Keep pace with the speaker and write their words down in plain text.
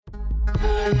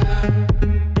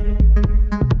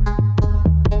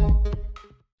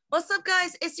What's up,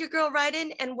 guys? It's your girl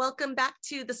Ryden, and welcome back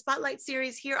to the Spotlight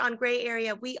series here on Gray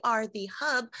Area. We are the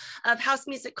hub of house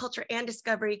music culture and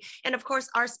discovery, and of course,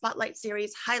 our Spotlight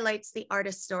series highlights the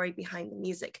artist story behind the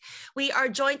music. We are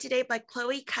joined today by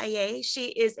Chloe Caillet. She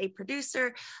is a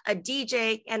producer, a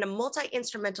DJ, and a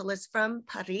multi-instrumentalist from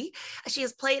Paris. She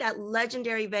has played at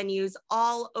legendary venues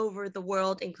all over the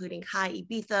world, including High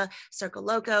Ibiza, Circo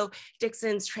Loco,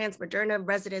 Dixon's Transmoderna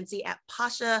residency at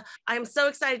Pasha. I'm so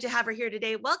excited to have her here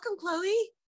today. Welcome, Chloe.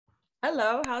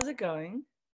 Hello, how's it going?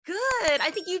 Good. I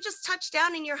think you just touched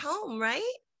down in your home, right?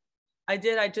 I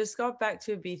did. I just got back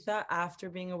to Ibiza after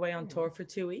being away on tour for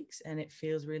 2 weeks, and it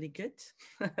feels really good.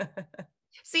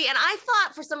 See, and I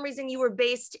thought for some reason you were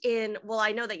based in, well,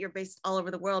 I know that you're based all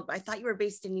over the world, but I thought you were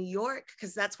based in New York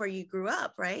because that's where you grew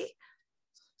up, right?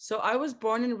 So I was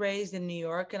born and raised in New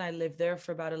York, and I lived there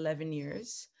for about 11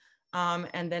 years.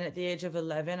 And then at the age of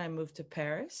 11, I moved to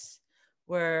Paris,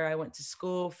 where I went to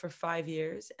school for 5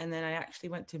 years. And then I actually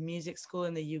went to music school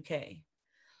in the UK.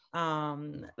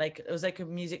 Like it was like a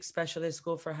music specialist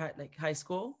school for high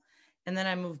school. And then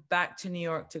I moved back to New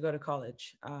York to go to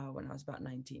college when I was about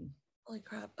 19. Holy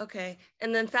crap. Okay.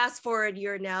 And then fast forward,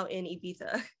 you're now in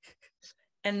Ibiza.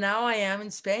 And now I am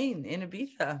in Spain, in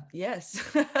Ibiza. Yes.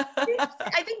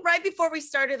 I think right before we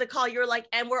started the call, you were like,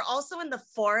 and we're also in the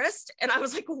forest. And I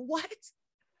was like, what?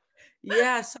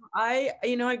 Yeah. So I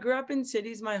grew up in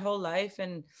cities my whole life.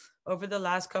 And over the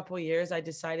last couple of years, I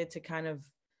decided to kind of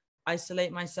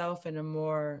isolate myself in a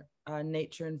more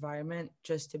nature environment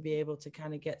just to be able to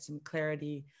kind of get some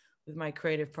clarity with my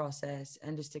creative process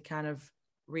and just to kind of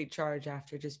recharge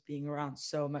after just being around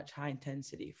so much high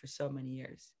intensity for so many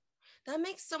years. That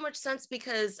makes so much sense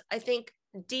because I think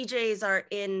DJs are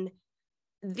in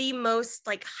the most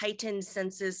like heightened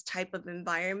senses type of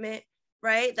environment,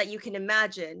 right? That you can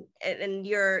imagine. And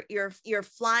you're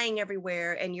flying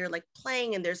everywhere and you're like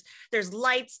playing and there's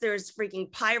lights, there's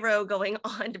freaking pyro going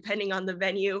on depending on the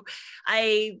venue.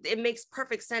 It makes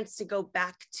perfect sense to go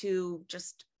back to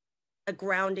just a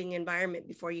grounding environment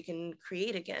before you can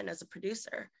create again as a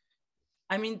producer.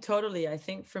 I mean, totally. I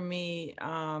think for me,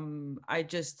 I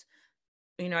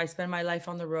spend my life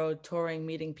on the road touring,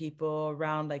 meeting people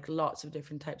around like lots of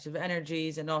different types of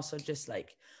energies and also just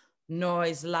like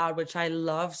noise, loud, which I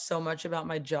love so much about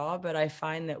my job. But I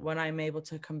find that when I'm able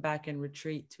to come back and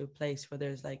retreat to a place where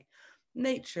there's like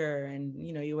nature and,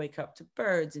 you wake up to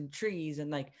birds and trees and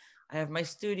like I have my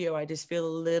studio, I just feel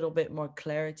a little bit more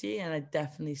clarity and I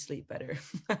definitely sleep better.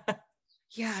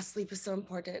 Yeah, sleep is so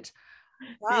important.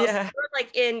 Wow. So Yeah.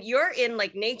 you're in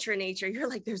like nature. You're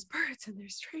like, there's birds and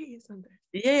there's trees and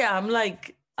there's... Yeah.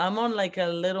 I'm on like a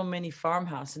little mini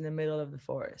farmhouse in the middle of the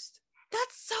forest.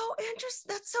 That's so interesting.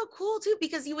 That's so cool too,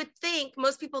 because you would think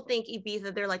most people think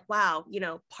Ibiza, they're like, wow,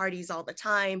 parties all the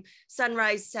time,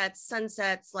 sunrise sets,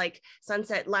 sunsets, like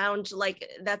sunset lounge, like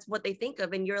that's what they think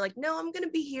of. And you're like, no, I'm gonna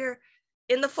be here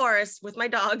in the forest with my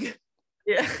dog.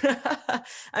 Yeah.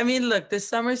 I mean, look, the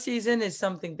summer season is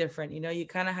something different. You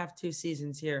kind of have two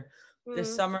seasons here. The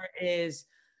summer is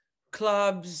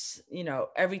clubs,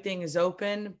 everything is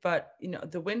open, but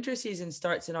the winter season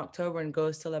starts in October and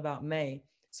goes till about May.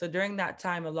 So during that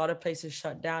time, a lot of places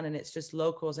shut down and it's just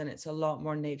locals and it's a lot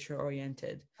more nature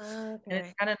oriented. Okay. And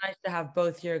it's kind of nice to have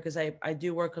both here because I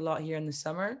do work a lot here in the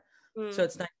summer. So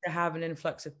it's nice to have an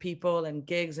influx of people and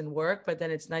gigs and work, but then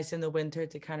it's nice in the winter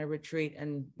to kind of retreat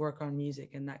and work on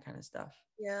music and that kind of stuff.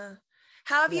 Yeah.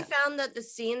 How have you found that the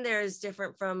scene there is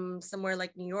different from somewhere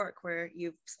like New York where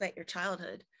you've spent your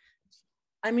childhood?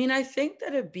 I mean, I think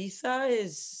that Ibiza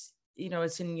is,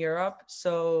 it's in Europe.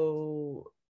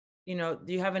 So,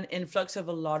 you have an influx of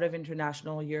a lot of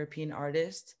international European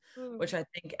artists, which I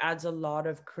think adds a lot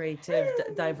of creative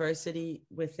diversity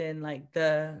within like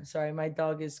sorry, my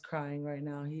dog is crying right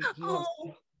now. He wants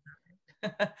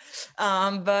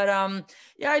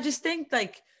yeah, I just think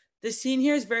like the scene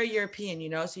here is very European,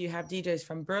 so you have DJs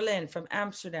from Berlin, from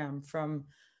Amsterdam, from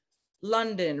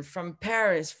London, from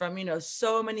Paris, from,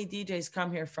 so many DJs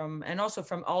come here from, and also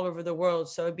from all over the world.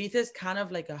 So Ibiza is kind of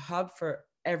like a hub for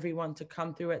everyone to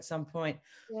come through at some point.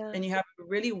 Yeah. And you have a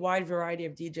really wide variety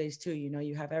of DJs too.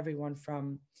 You have everyone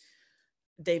from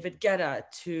David Guetta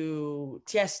to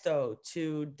Tiesto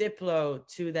to Diplo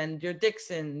to then your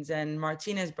Dixons and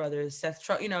Martinez Brothers, Seth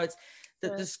Truck. It's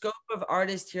the scope of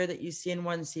artists here that you see in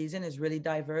one season is really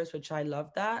diverse, which I love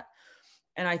that.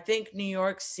 And I think New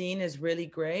York's scene is really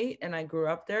great. And I grew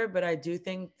up there, but I do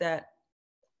think that,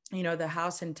 the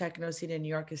house and techno scene in New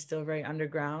York is still very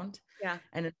underground. Yeah.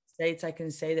 And in the States, I can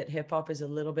say that hip hop is a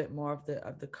little bit more of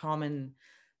the common,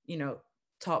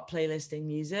 top playlisting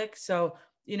music. So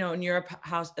you know, in Europe,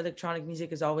 house electronic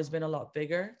music has always been a lot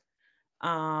bigger.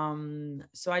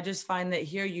 So I just find that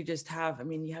here you just have, I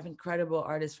mean, you have incredible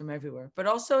artists from everywhere, but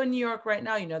also in New York right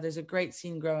now, you know, there's a great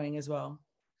scene growing as well.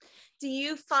 Do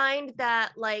you find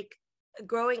that like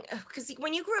growing, because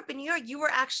when you grew up in New York, you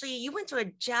went to a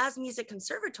jazz music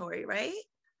conservatory, right?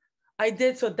 I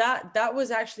did. So that was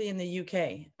actually in the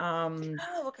UK. Oh,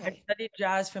 I okay. studied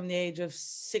jazz from the age of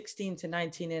 16 to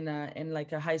 19 in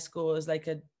like a high school. It was like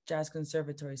a jazz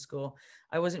conservatory school.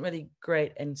 I wasn't really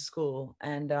great in school,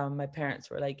 and my parents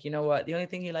were like, you know what, the only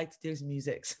thing you like to do is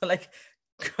music. So like,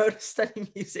 go to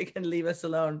study music and leave us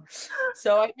alone.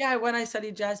 So yeah, when I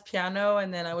studied jazz piano,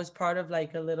 and then I was part of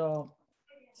like a little.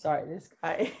 Sorry, this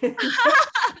guy.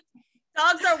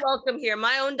 Dogs are welcome here.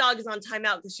 My own dog is on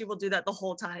timeout because she will do that the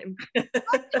whole time.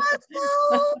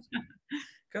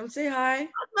 Come say hi.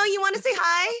 No, you want to say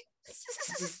hi?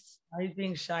 He's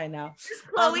being shy now. This is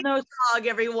Chloe's No, dog,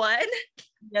 everyone.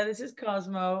 yeah, this is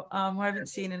Cosmo. Who I haven't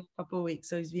seen in a couple of weeks,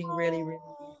 so he's being really, really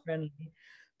Oh. friendly.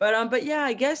 But yeah,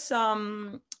 I guess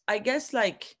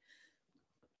like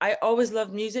I always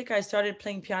loved music. I started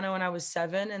playing piano when I was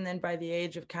 7, and then by the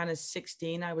age of kind of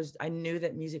 16, I knew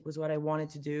that music was what I wanted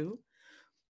to do.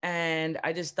 And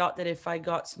I just thought that if I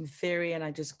got some theory and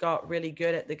I just got really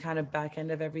good at the kind of back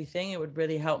end of everything, it would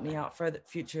really help me out for the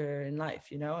future in life,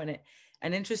 you know?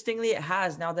 And interestingly, it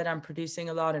has. Now that I'm producing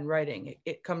a lot and writing,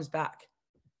 it comes back.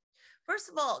 First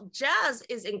of all, jazz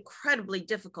is incredibly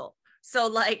difficult. So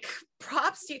like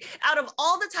props to you. Out of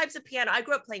all the types of piano, I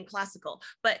grew up playing classical,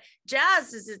 but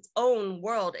jazz is its own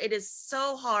world. It is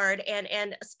so hard and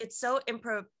it's so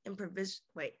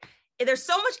wait, there's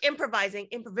so much improvisational.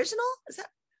 Is that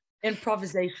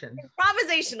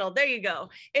improvisational? There you go.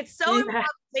 It's so Yeah.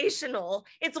 improvisational.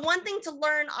 It's one thing to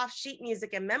learn off sheet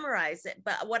music and memorize it,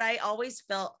 but what I always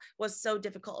felt was so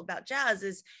difficult about jazz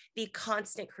is the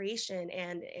constant creation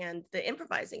and the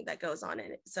improvising that goes on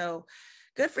in it. So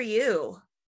good for you.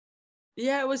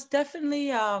 Yeah, it was definitely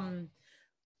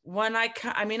when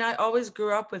I mean, I always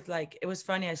grew up with like, it was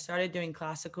funny. I started doing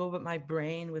classical, but my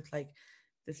brain with like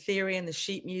the theory and the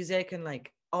sheet music and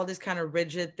like all this kind of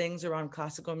rigid things around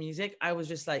classical music, I was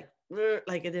just like it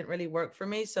didn't really work for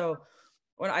me. So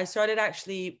when I started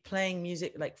actually playing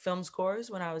music, like film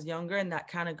scores when I was younger, and that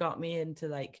kind of got me into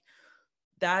like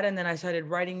that. And then I started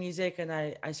writing music, and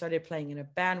I started playing in a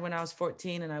band when I was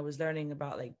 14, and I was learning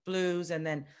about like blues. And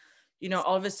then, you know,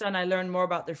 all of a sudden I learned more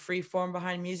about the free form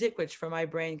behind music, which for my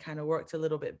brain kind of worked a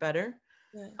little bit better.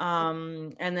 Yeah.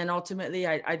 And then ultimately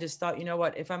I just thought, you know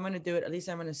what, if I'm going to do it, at least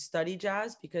I'm going to study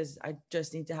jazz, because I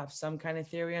just need to have some kind of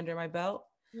theory under my belt.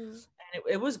 Mm-hmm. And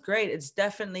it was great. It's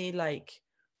definitely like,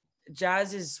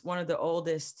 jazz is one of the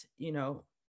oldest, you know,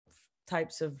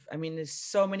 types of, I mean, there's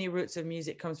so many roots of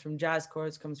music, comes from jazz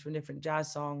chords, comes from different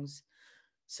jazz songs.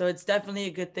 So it's definitely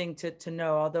a good thing to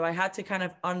know, although I had to kind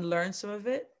of unlearn some of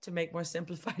it to make more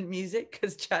simplified music,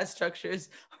 because jazz structures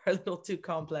are a little too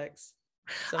complex.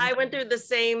 I went through the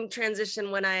same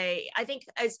transition when I think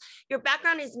as your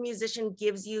background as a musician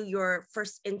gives you your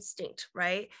first instinct,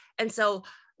 right? And so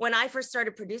when I first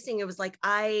started producing, it was like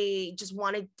I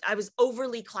was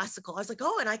overly classical. I was like,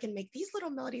 oh, and I can make these little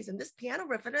melodies and this piano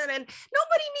riff, and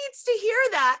nobody needs to hear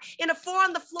that in a 4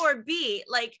 on the floor beat.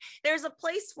 Like there's a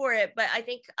place for it, but I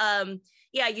think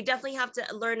yeah, you definitely have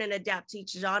to learn and adapt to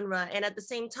each genre. And at the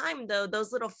same time, though,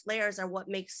 those little flares are what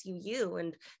makes you you,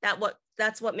 and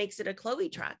that's what makes it a Chloe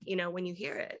track, you know, when you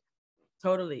hear it.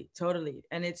 Totally.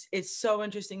 And it's so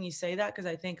interesting you say that, because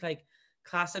I think like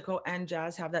classical and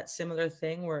jazz have that similar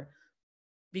thing where,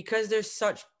 because there's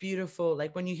such beautiful,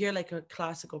 like when you hear like a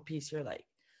classical piece, you're like,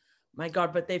 my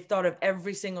God, but they've thought of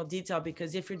every single detail.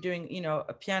 Because if you're doing, you know,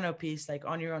 a piano piece like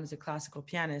on your own as a classical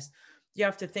pianist, you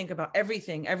have to think about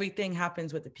everything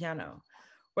happens with the piano.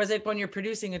 Whereas like when you're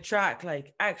producing a track,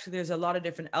 like actually there's a lot of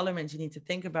different elements you need to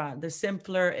think about. The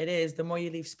simpler it is, the more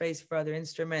you leave space for other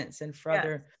instruments and for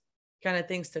other kind of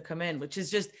things to come in, which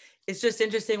is just, it's just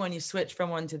interesting when you switch from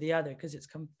one to the other, because it's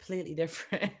completely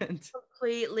different.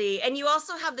 Completely. And you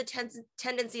also have the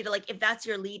tendency to, like, if that's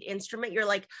your lead instrument, you're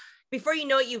like, before you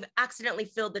know it, you've accidentally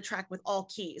filled the track with all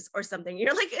keys or something.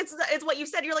 You're like, it's what you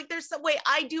said. You're like, there's some way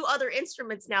I do other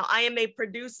instruments now. I am a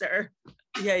producer.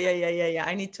 Yeah.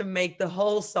 I need to make the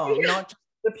whole song, not just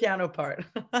the piano part.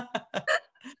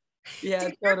 Yeah,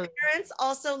 did totally. your parents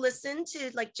also listen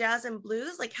to like jazz and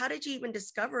blues? Like, how did you even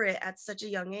discover it at such a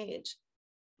young age?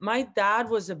 My dad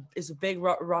is a big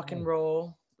rock and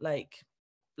roll like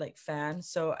fan.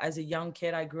 So as a young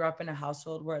kid, I grew up in a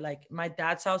household where like my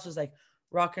dad's house was like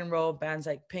rock and roll bands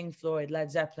like Pink Floyd,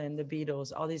 Led Zeppelin, the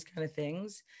Beatles, all these kind of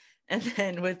things. And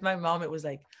then with my mom, it was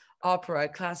like opera,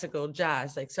 classical,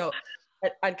 jazz. Like, so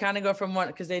I'd kind of go from one,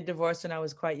 because they divorced when I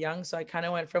was quite young, so I kind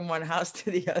of went from one house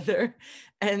to the other.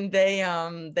 And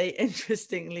they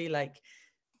interestingly, like,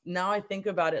 now I think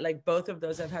about it, like both of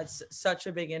those have had such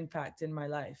a big impact in my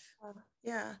life.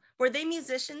 Yeah. Were they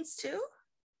musicians too?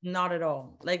 Not at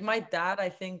all. Like my dad, I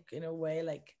think in a way,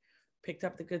 like picked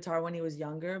up the guitar when he was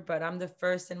younger, but I'm the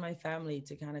first in my family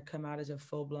to kind of come out as a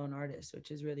full-blown artist, which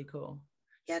is really cool.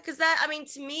 Yeah, because that, I mean,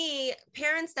 to me,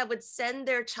 parents that would send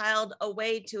their child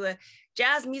away to a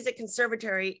jazz music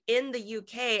conservatory in the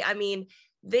UK, I mean,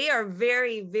 they are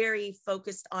very, very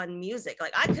focused on music.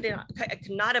 Like I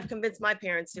could not have convinced my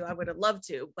parents to. I would have loved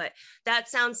to, but that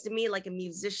sounds to me like a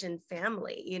musician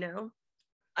family, you know?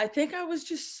 I think I was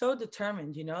just so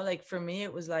determined, you know, like for me,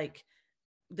 it was like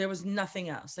there was nothing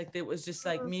else. Like it was just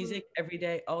like Mhm. music every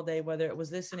day, all day, whether it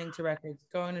was listening to records,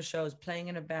 going to shows, playing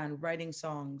in a band, writing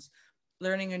songs,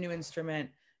 learning a new instrument,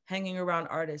 hanging around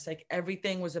artists. Like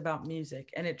everything was about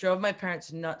music. And it drove my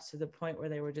parents nuts to the point where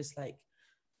they were just like,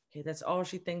 okay, that's all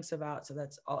she thinks about. So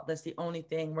that's the only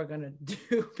thing we're gonna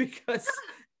do because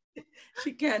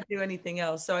she can't do anything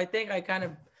else. So I think I kind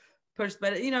of pushed,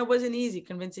 but you know, it wasn't easy.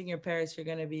 Convincing your parents you're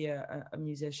gonna be a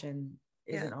musician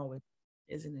Yeah.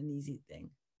 isn't an easy thing.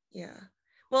 Yeah.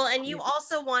 Well, and you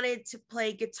also wanted to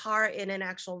play guitar in an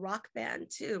actual rock band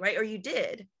too, right? Or you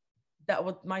did. That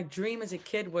what my dream as a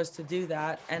kid was to do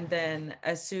that. And then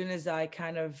as soon as I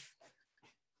kind of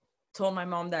told my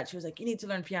mom that, she was like, you need to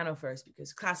learn piano first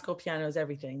because classical piano is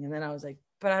everything. And then I was like,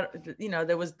 but I, you know,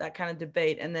 there was that kind of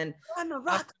debate. And then I'm a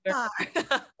rock star.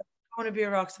 I want to be a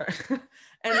rock star.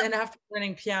 And then after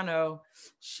learning piano,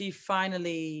 she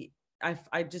finally,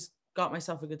 I just got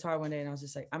myself a guitar one day and I was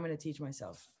just like, I'm going to teach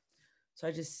myself. So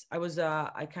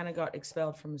I kind of got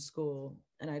expelled from school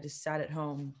and I just sat at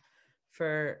home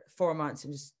for 4 months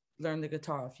and just learned the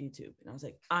guitar off YouTube. And I was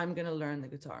like, I'm going to learn the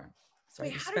guitar. So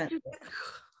Wait, I just how spent. did you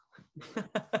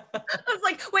I was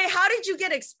like, wait, how did you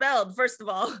get expelled, first of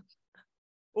all?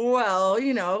 Well,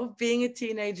 you know, being a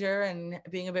teenager and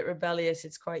being a bit rebellious,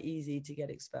 it's quite easy to get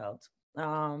expelled.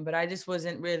 But I just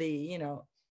wasn't really, you know,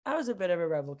 I was a bit of a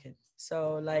rebel kid.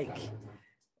 So like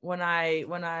when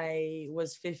I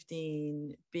was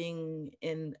 15, being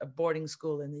in a boarding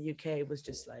school in the UK was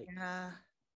just like Yeah.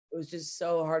 it was just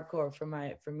so hardcore for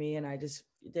me, and I just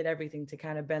did everything to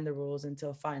kind of bend the rules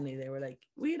until finally they were like,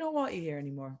 we don't want you here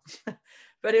anymore.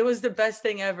 But it was the best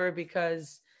thing ever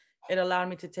because it allowed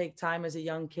me to take time as a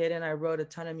young kid, and I wrote a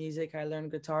ton of music. I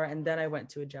learned guitar, and then I went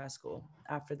to a jazz school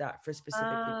after that for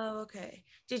specifically. Oh, okay.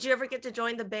 Did you ever get to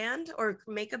join the band or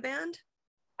make a band?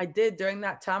 I did. During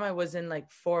that time I was in like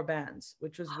 4 bands,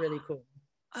 which was really cool.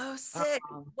 Oh, sick.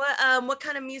 um, What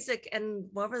kind of music and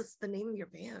what was the name of your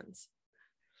bands?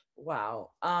 wow.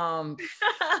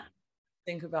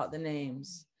 Think about the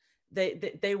names.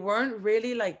 They weren't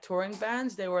really like touring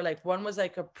bands. They were like, one was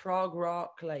like a prog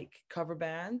rock like cover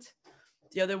band.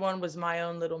 The other one was my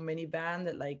own little mini band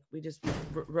that like we just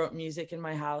wrote music in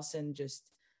my house and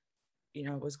just, you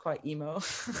know, it was quite emo.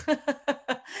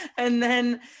 And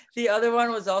then the other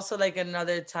one was also like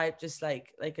another type, just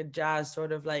like a jazz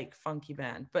sort of like funky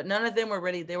band. But none of them were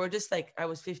really, they were just like, I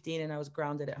was 15 and I was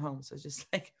grounded at home. So it's just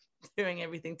like doing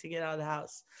everything to get out of the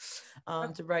house,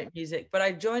 to write music. But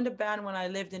I joined a band when I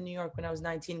lived in New York when I was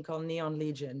 19 called Neon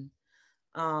Legion.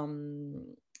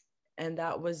 Um, and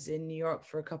that was in New York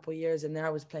for a couple of years. And there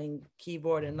I was playing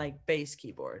keyboard and like bass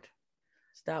keyboard.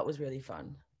 So that was really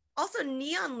fun. Also,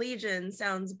 Neon Legion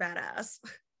sounds badass.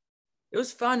 It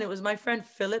was fun. It was my friend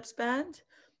Philip's band.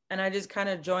 And I just kind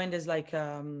of joined as like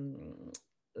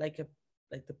like a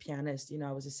like the pianist, you know,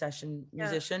 I was a session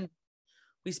musician.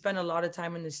 We spent a lot of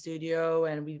time in the studio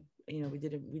and we, you know, we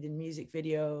did music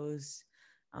videos.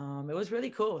 It was really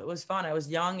cool. It was fun. I was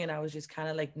young and I was just kind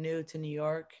of like new to New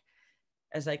York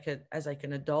as like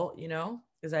an adult, you know,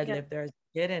 because I'd lived there as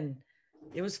a kid, and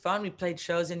it was fun. We played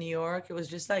shows in New York. It was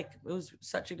just like, it was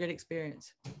such a good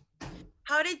experience.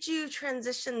 How did you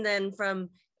transition then from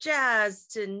jazz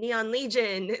to Neon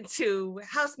Legion to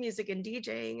house music and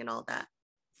DJing and all that?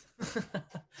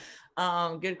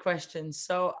 Good question.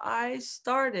 So I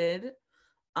started,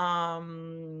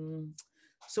 so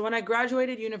when I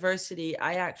graduated university,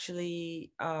 I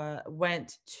actually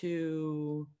went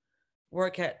to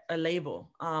work at a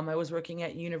label. I was working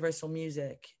at Universal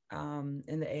Music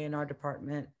in the A&R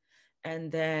department.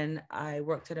 And then I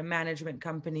worked at a management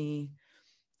company.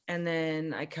 And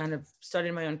then I kind of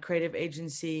started my own creative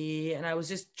agency. And I was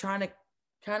just trying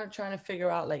to figure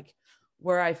out like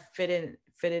where I fitted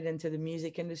into the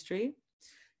music industry,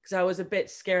 because I was a bit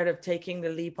scared of taking the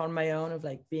leap on my own of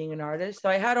like being an artist. So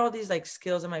I had all these like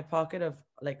skills in my pocket of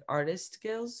like artist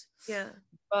skills. Yeah.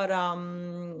 But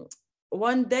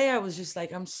one day I was just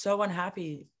like, I'm so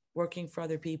unhappy working for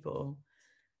other people.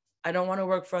 I don't want to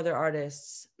work for other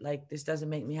artists. Like, this doesn't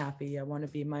make me happy. I want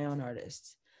to be my own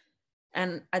artist.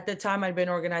 And at the time, I'd been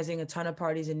organizing a ton of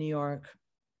parties in New York.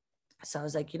 So I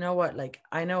was like, you know what? Like,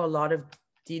 I know a lot of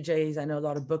DJs, I know a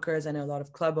lot of bookers, I know a lot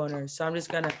of club owners. So I'm just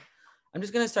gonna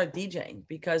start DJing,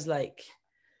 because like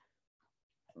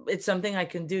it's something I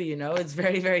can do, you know, it's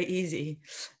very, very easy.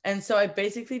 And so I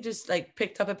basically just like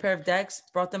picked up a pair of decks,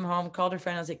 brought them home, called a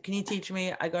friend. I was like, can you teach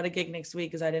me? I got a gig next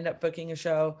week, because I'd end up booking a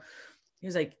show. He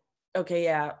was like, okay,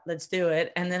 yeah, let's do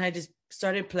it. And then I just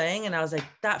started playing, and I was like,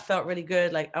 that felt really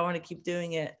good. Like, I want to keep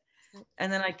doing it.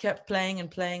 And then I kept playing and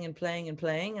playing and playing and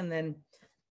playing. And then,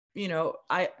 you know,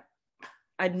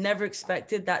 I'd never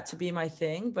expected that to be my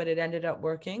thing, but it ended up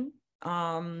working.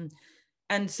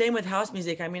 And same with house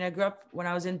music. I mean, I grew up, when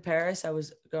I was in Paris, I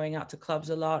was going out to clubs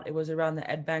a lot. It was around the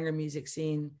Ed Banger music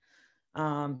scene.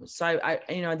 So I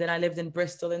you know, then I lived in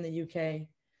Bristol in the UK.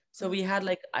 So we had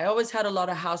like, I always had a lot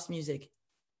of house music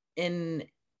in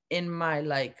my,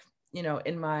 like, you know,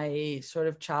 in my sort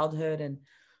of childhood. And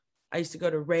I used to go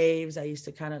to raves. I used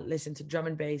to kind of listen to drum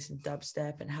and bass and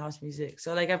dubstep and house music.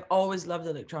 So like, I've always loved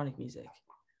electronic music.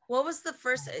 What was the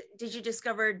first, did you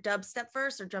discover dubstep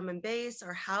first, or drum and bass,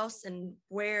 or house? And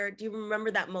where, do you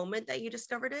remember that moment that you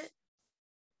discovered it?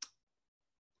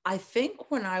 I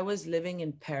think when I was living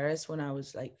in Paris, when I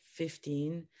was like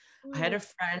 15, I had a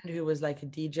friend who was like a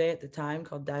DJ at the time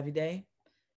called Davide.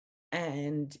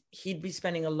 And he'd be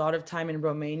spending a lot of time in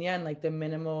Romania, and like the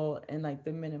minimal, so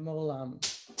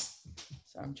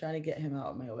I'm trying to get him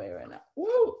out of my way right now.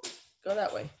 Woo! Go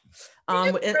that way.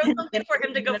 You just throw something for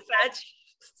him to go fetch.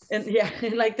 And yeah,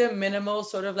 like the minimal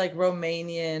sort of like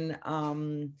Romanian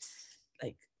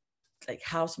like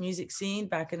house music scene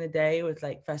back in the day, with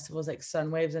like festivals like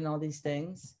Sunwaves and all these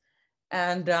things.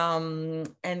 And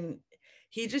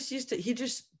he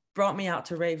just brought me out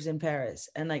to raves in Paris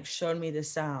and like showed me the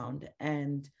sound.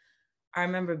 And I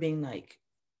remember being like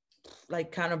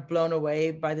kind of blown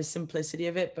away by the simplicity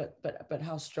of it, but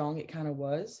how strong it kind of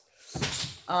was.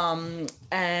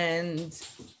 And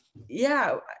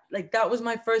yeah, like that was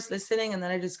my first listening. And then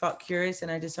I just got curious,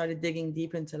 and I just started digging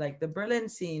deep into like the Berlin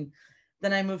scene.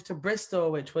 Then I moved to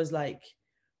Bristol, which was like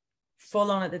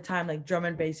full on at the time, like drum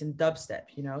and bass and dubstep,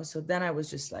 you know? So then I was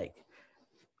just like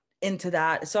into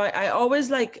that. So I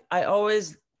always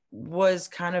was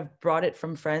kind of brought it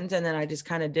from friends. And then I just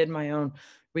kind of did my own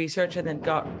research, and then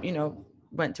got, you know,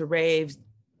 went to raves,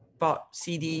 bought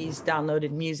CDs,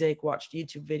 downloaded music, watched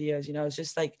YouTube videos, you know, it's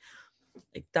just like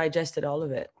digested all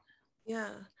of it.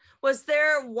 Yeah. Was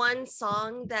there one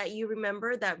song that you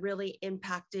remember that really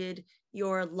impacted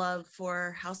your love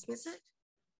for house music?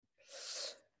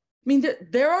 I mean,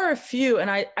 there are a few, and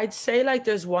I'd say like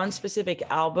there's one specific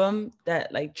album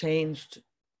that like changed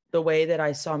the way that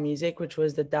I saw music, which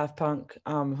was the Daft Punk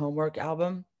Homework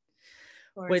album,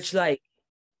 which like,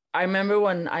 I remember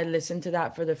when I listened to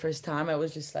that for the first time, I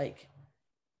was just like,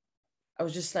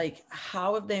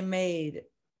 how have they made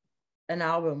an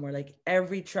album where like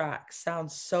every track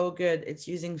sounds so good? It's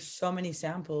using so many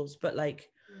samples, but like,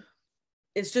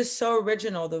 it's just so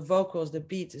original. The vocals, the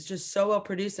beats, it's just so well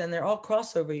produced, and they're all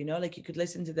crossover, you know, like you could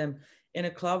listen to them in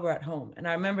a club or at home. And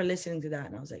I remember listening to that,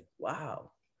 and I was like,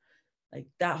 wow, like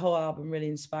that whole album really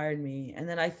inspired me. And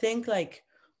then I think like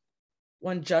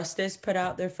when Justice put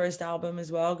out their first album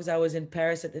as well, because I was in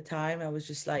Paris at the time, I was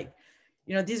just like,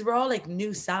 you know, these were all like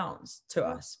new sounds to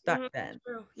us back then.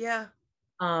 True. Yeah.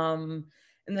 And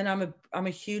then I'm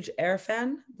a huge Air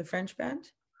fan, the French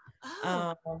band.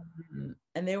 Oh.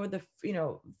 And they were the, you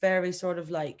know, very sort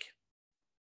of like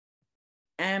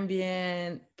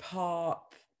ambient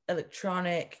pop,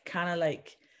 electronic kind of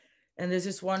like, and there's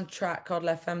this one track called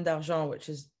La Femme d'Argent, which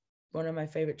is one of my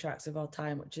favorite tracks of all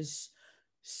time, which is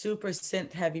super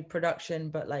synth heavy production,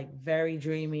 but like very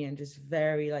dreamy and just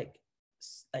very like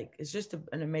it's just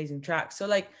an amazing track. So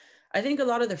like, I think a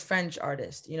lot of the French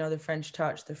artists, you know, the French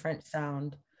touch, the French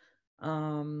sound,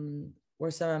 were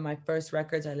some of my first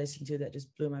records I listened to that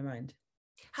just blew my mind.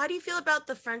 How do you feel about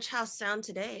the French house sound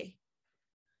today?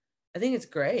 I think it's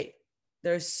great.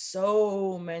 There's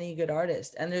so many good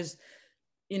artists, and there's,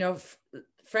 you know,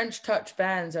 French touch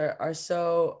bands are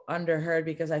so underheard,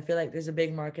 because I feel like there's a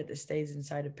big market that stays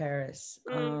inside of Paris.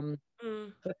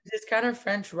 But this kind of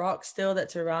French rock still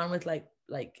that's around with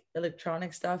like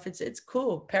electronic stuff. It's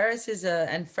cool. Paris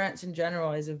and France in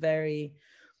general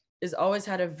is always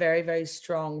had a very, very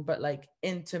strong but like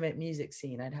intimate music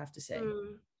scene, I'd have to say.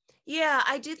 Yeah,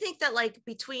 I do think that like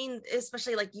between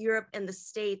especially like Europe and the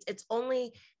States, it's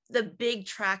only the big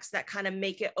tracks that kind of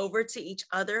make it over to each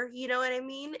other, you know what I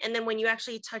mean? And then when you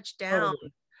actually touch down,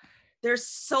 there's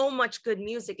so much good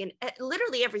music, and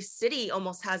literally every city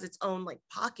almost has its own like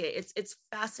pocket. It's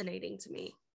fascinating to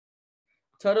me.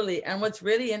 Totally. And what's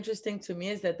really interesting to me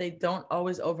is that they don't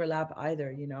always overlap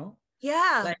either,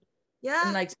 Yeah. like, and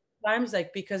Yeah. like sometimes,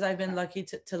 like, because I've been lucky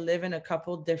to live in a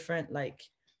couple different like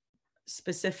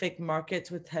specific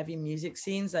markets with heavy music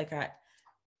scenes, like I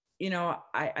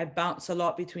bounce a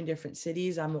lot between different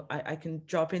cities. I can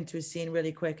drop into a scene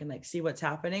really quick and like see what's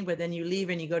happening, but then you leave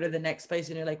and you go to the next place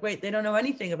and you're like, wait, they don't know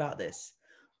anything about this,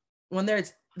 when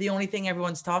it's the only thing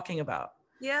everyone's talking about.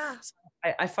 Yeah. So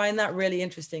I find that really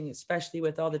interesting, especially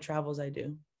with all the travels I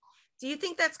do. Do you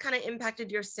think that's kind of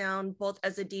impacted your sound both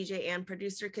as a DJ and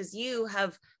producer, because you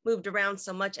have moved around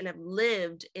so much and have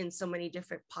lived in so many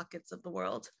different pockets of the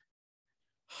world?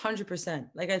 100%.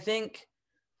 Like I think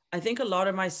a lot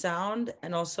of my sound,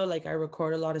 and also like I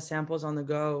record a lot of samples on the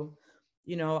go.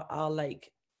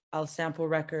 I'll sample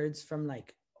records from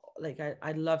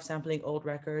I love sampling old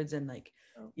records and like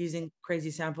using crazy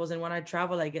samples. And when I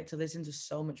travel, I get to listen to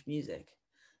so much music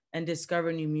and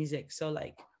discover new music. So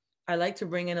like I like to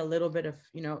bring in a little bit of,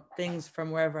 things from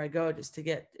wherever I go, just to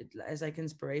get it as like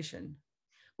inspiration.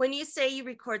 When you say you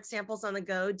record samples on the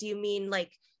go, do you mean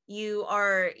like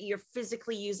you're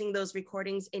physically using those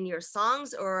recordings in your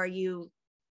songs, or are you,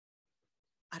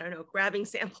 I don't know, grabbing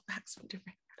sample packs from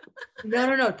different?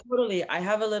 No, totally. I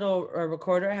have a little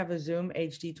recorder. I have a Zoom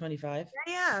HD25.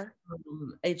 Yeah.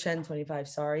 HN25,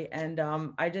 sorry. And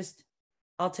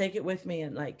I'll take it with me.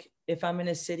 And like, if I'm in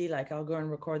a city, like I'll go and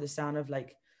record the sound of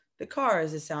like the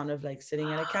cars, the sound of like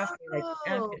sitting at a cafe, like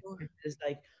Oh. is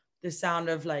like the sound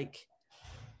of like,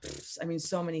 I mean,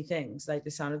 so many things, like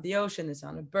the sound of the ocean, the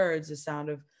sound of birds, the sound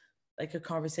of like a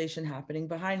conversation happening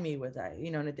behind me with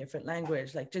in a different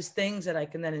language, like just things that I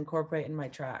can then incorporate in my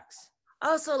tracks.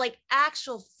 Oh, so like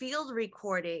actual field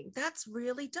recording. That's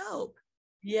really dope.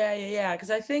 Yeah.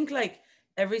 Because I think like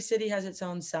every city has its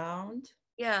own sound.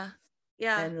 Yeah.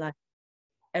 Yeah. And like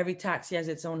every taxi has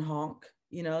its own honk,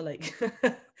 like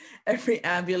every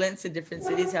ambulance in different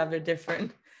cities have their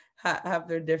different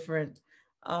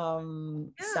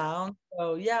sound.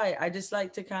 So yeah, I just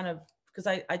like to kind of, because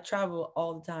I travel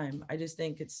all the time. I just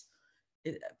think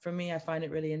for me, I find it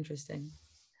really interesting.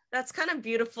 That's kind of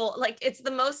beautiful. Like, it's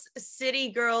the most city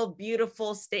girl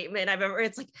beautiful statement I've ever.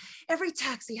 It's like every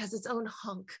taxi has its own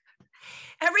honk.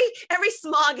 Every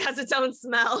smog has its own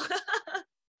smell.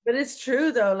 But it's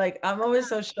true though. Like I'm always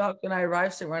so shocked when I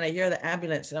arrive somewhere and I hear the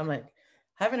ambulance and I'm like,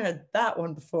 I haven't heard that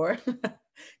one before. Because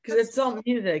it's all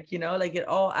music, like it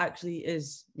all actually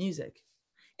is music.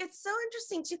 It's so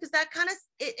interesting too, because that kind of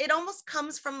it almost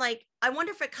comes from like, I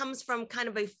wonder if it comes from kind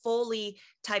of a Foley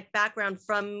type background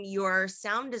from your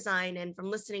sound design and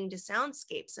from listening to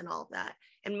soundscapes and all of that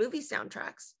and movie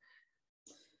soundtracks.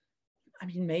 I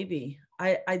mean, maybe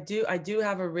I do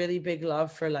have a really big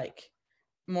love for like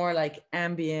more like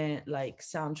ambient like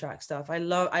soundtrack stuff. I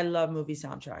love movie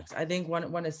soundtracks. I think when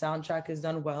a soundtrack is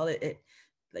done well, it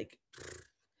like,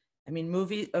 I mean,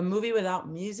 a movie without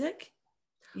music,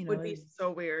 would be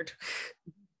so weird.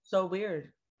 So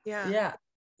weird. Yeah.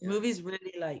 Movies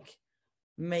really like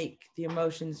make the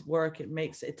emotions work.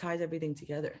 It ties everything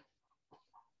together.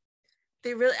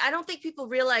 I don't think people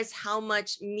realize how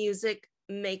much music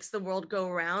makes the world go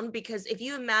around, because if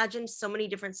you imagine so many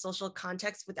different social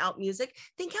contexts without music,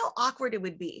 think how awkward it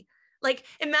would be. Like,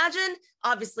 imagine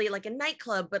obviously like a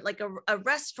nightclub, but like a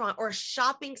restaurant or a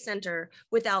shopping center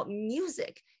without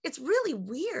music. It's really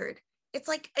weird. It's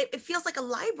like, it feels like a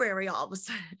library all of a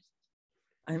sudden.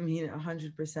 I mean,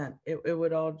 100%. It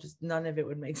would all just, none of it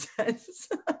would make sense.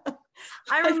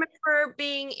 I remember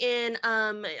being in,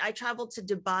 I traveled to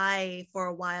Dubai for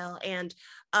a while, and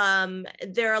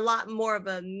they're a lot more of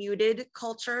a muted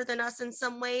culture than us in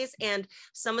some ways. And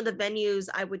some of the venues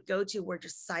I would go to were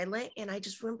just silent. And I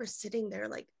just remember sitting there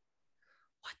like,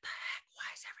 what the heck?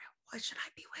 Why should I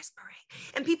be whispering?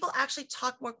 And people actually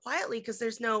talk more quietly because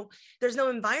there's no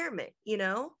environment,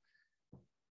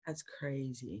 That's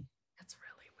crazy. That's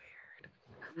really weird.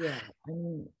 Yeah. I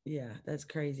mean, yeah, that's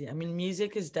crazy. I mean,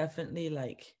 music is definitely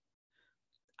like,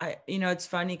 it's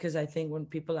funny because I think when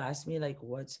people ask me like,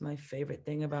 what's my favorite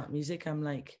thing about music? I'm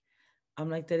like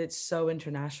that it's so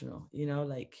international,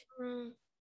 like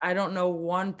I don't know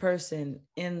one person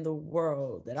in the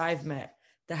world that I've met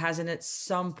that hasn't at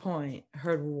some point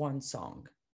heard one song.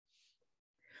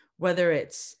 Whether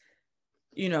it's,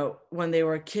 when they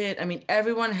were a kid. I mean,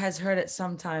 everyone has heard it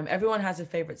sometime. Everyone has a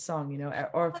favorite song,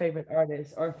 or a favorite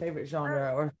artist, or a favorite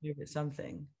genre, or a favorite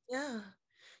something. Yeah.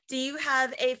 Do you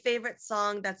have a favorite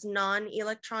song that's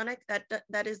non-electronic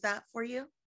that is that for you?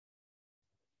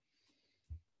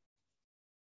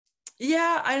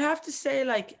 Yeah, I'd have to say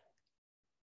like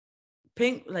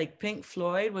Pink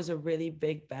Floyd was a really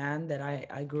big band that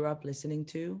I grew up listening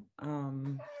to.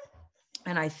 And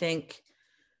I think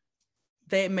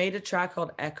they made a track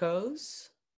called Echoes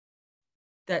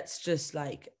that's just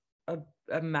like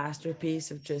a masterpiece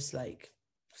of just like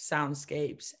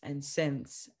soundscapes and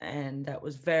synths, and that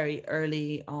was very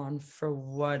early on for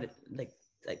what like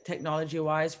technology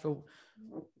wise for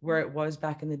where it was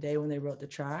back in the day when they wrote the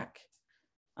track.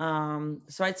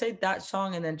 So I'd say that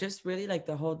song, and then just really like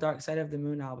the whole Dark Side of the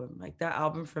Moon album. Like that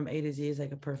album from A to Z is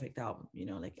like a perfect album, you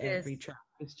know, like every track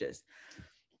is just,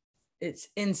 it's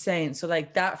insane. So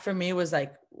like that for me was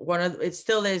like one of, it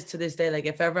still is to this day. Like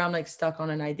if ever I'm like stuck on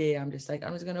an idea, I'm just like,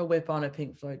 I'm just gonna whip on a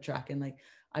Pink Floyd track, and like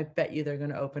I bet you they're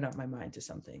gonna open up my mind to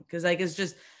something. Cause like it's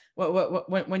just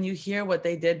when you hear what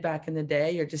they did back in the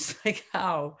day, you're just like,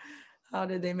 how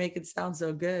did they make it sound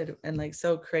so good and like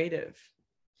so creative?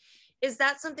 Is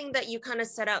that something that you kind of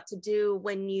set out to do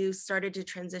when you started to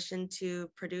transition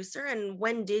to producer? And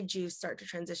when did you start to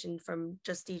transition from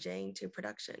just DJing to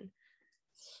production?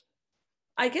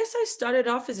 I guess I started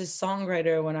off as a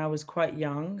songwriter when I was quite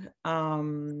young.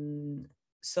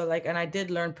 So like, and I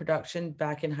did learn production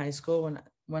back in high school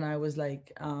when I was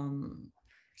like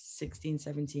 16,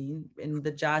 17 in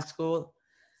the jazz school.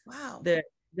 Wow.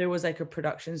 There was like a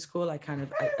production school I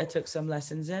took some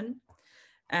lessons in.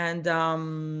 And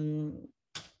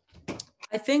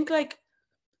I think like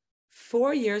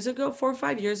 4 or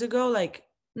 5 years ago, like,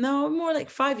 no, more like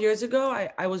 5 years ago,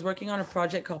 I was working on a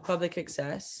project called Public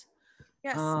Access.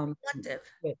 Yes, collective.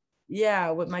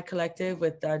 With my collective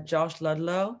with Josh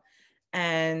Ludlow.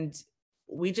 And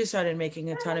we just started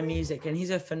making a ton of music, and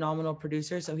he's a phenomenal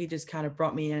producer. So he just kind of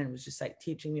brought me in and was just like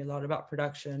teaching me a lot about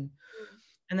production.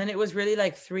 And then it was really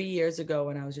like 3 years ago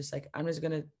when I was just like, I'm just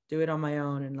going to do it on my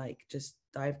own and like just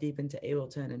dive deep into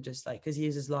Ableton, and just like, cause he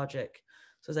uses Logic.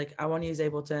 So I was like, I want to use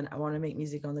Ableton. I want to make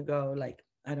music on the go. Like,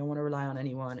 I don't want to rely on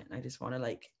anyone. And I just want to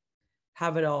like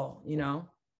have it all, you know?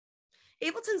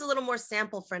 Ableton's a little more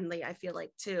sample friendly, I feel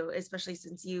like, too, especially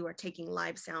since you are taking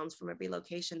live sounds from every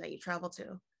location that you travel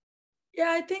to. Yeah,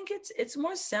 I think it's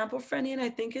more sample friendly, and I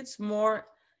think it's more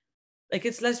like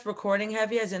it's less recording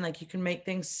heavy, as in like you can make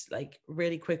things like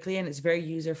really quickly, and it's very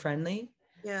user friendly.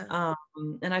 Yeah.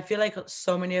 And I feel like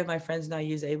so many of my friends now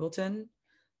use Ableton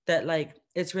that like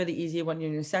it's really easy when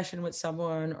you're in a session with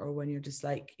someone, or when you're just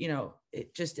like, you know,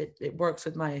 it works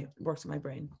with my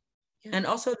brain. Yeah. And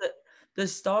also the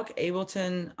stock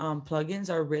Ableton plugins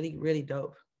are really, really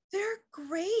dope. They're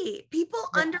great. People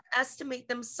underestimate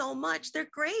them so much. They're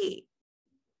great.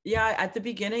 Yeah, at the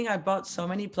beginning I bought so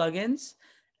many plugins,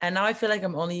 and now I feel like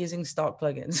I'm only using stock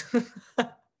plugins.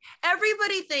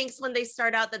 Everybody thinks when they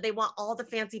start out that they want all the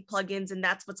fancy plugins and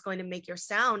that's what's going to make your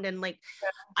sound. And like,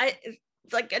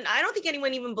 and I don't think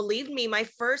anyone even believed me. My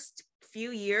first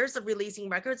few years of releasing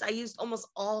records, I used almost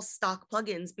all stock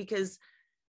plugins because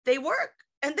they work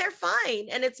and they're fine.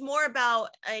 And it's more about,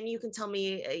 and you can tell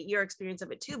me your experience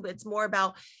of it too, but it's more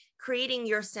about creating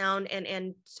your sound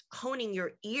and honing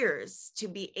your ears to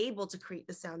be able to create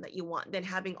the sound that you want than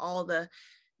having all the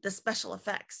special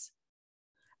effects.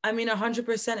 I mean,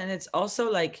 100%. And it's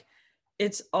also like,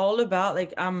 it's all about like,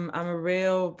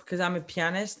 because I'm a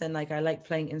pianist and like, I like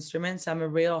playing instruments. I'm a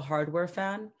real hardware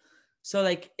fan. So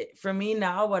like for me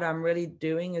now, what I'm really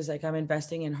doing is like, I'm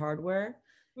investing in hardware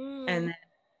and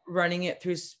running it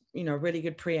through, you know, really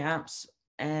good preamps,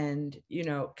 and, you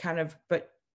know, kind of, but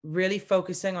really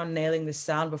focusing on nailing the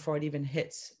sound before it even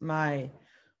hits my,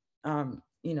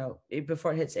 you know,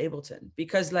 before it hits Ableton,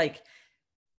 because like,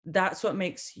 that's what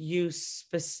makes you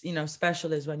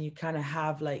special, is when you kind of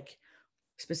have like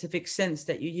specific synths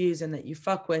that you use and that you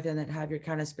fuck with, and that have your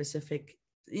kind of specific,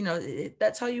 you know,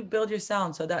 that's how you build your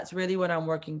sound. So that's really what I'm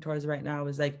working towards right now,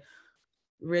 is like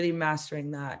really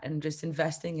mastering that and just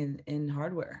investing in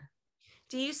hardware.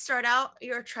 Do you start out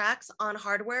your tracks on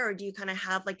hardware, or do you kind of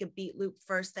have like a beat loop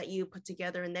first that you put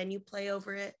together and then you play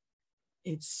over it?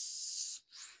 It's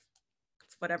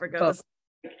whatever goes.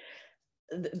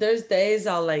 There's days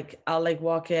I'll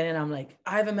walk in and I'm like,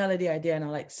 I have a melody idea, and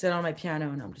I'll like sit on my piano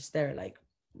and I'm just there like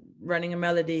running a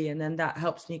melody, and then that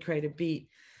helps me create a beat.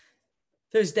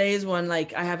 There's days when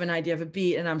like I have an idea of a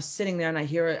beat and I'm sitting there and I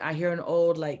hear an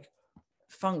old like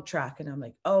funk track, and I'm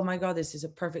like, oh my God, this is a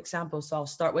perfect sample. So I'll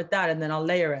start with that, and then I'll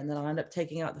layer it, and then I'll end up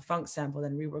taking out the funk sample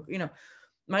and rework. You know,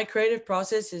 my creative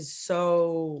process is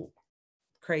so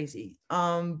crazy. But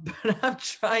I'm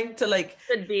trying to like,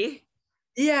 should be.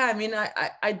 Yeah, I mean,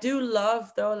 I do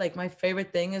love though, like my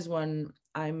favorite thing is when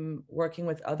I'm working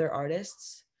with other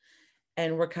artists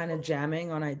and we're kind of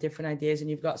jamming on different ideas, and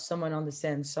you've got someone on the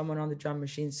synth, someone on the drum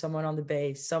machine, someone on the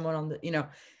bass, someone on the, you know,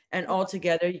 and all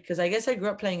together, because I guess I grew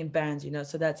up playing in bands, you know,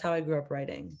 so that's how I grew up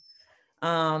writing.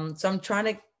 So I'm trying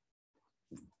to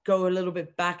go a little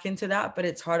bit back into that, but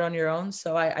it's hard on your own.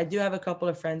 So I do have a couple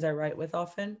of friends I write with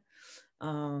often.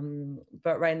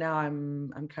 But right now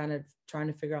I'm kind of trying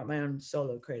to figure out my own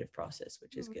solo creative process,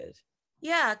 which is good.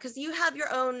 Yeah, because you have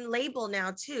your own label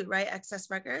now too, right?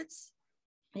 Excess Records.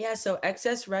 Yeah, so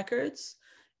Excess Records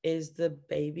is the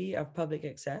baby of Public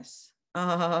Excess,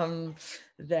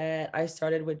 that I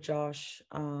started with Josh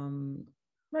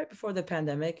right before the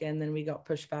pandemic, and then we got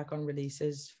pushed back on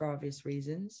releases for obvious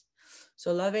reasons.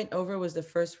 So Love Ain't Over was the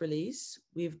first release.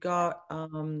 We've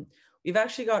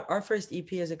actually got our first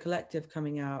EP as a collective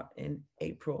coming out in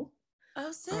April.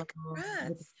 Oh, sick. With a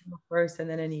Congrats. single first and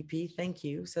then an EP. Thank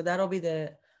you. So that'll be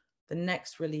the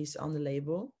next release on the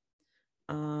label.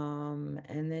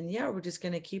 And then yeah, we're just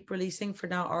gonna keep releasing for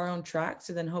now our own tracks,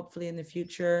 and then hopefully in the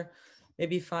future,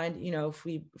 maybe find, you know, if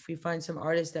we find some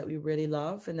artists that we really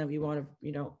love and that we want to,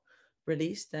 you know,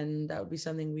 release, then that would be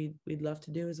something we'd love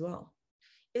to do as well.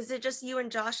 Is it just you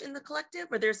and Josh in the collective,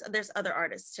 or there's other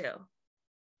artists too?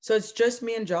 So it's just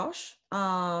me and Josh.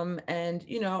 And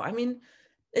you know, I mean,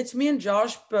 it's me and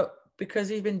Josh, but because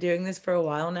we've been doing this for a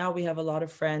while now, we have a lot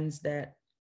of friends that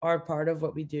are part of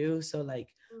what we do. So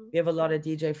like we have a lot of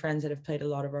DJ friends that have played a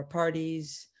lot of our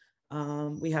parties.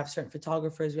 We have certain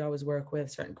photographers we always work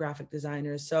with, certain graphic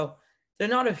designers. So they're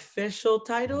not official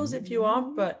titles if you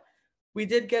want, but we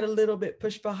did get a little bit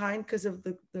pushed behind because of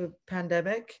the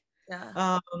pandemic.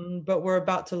 Yeah. But we're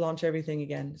about to launch everything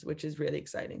again, which is really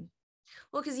exciting.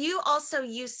 Well, because you also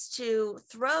used to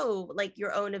throw like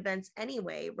your own events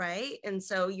anyway, right? And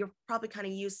so you're probably kind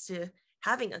of used to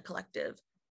having a collective.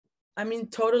 I mean,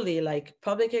 totally. Like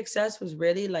Public Excess was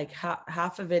really like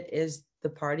half of it is the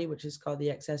party, which is called the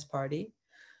Excess Party,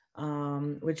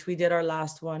 which we did our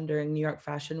last one during New York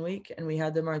Fashion Week, and we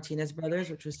had the Martinez brothers,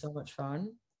 which was so much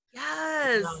fun.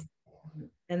 Yes. Um,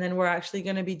 and then we're actually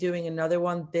going to be doing another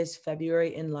one this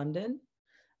February in London.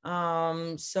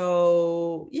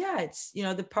 So yeah, it's, you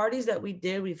know, the parties that we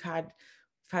did, we've had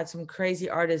some crazy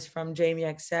artists from Jamie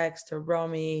XX to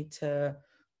Romy to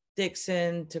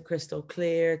Dixon to Crystal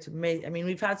Clear to May. I mean,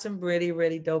 we've had some really,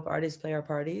 really dope artists play our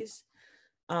parties.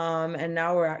 And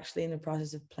now we're actually in the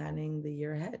process of planning the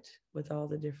year ahead with all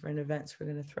the different events we're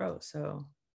going to throw. So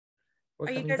we're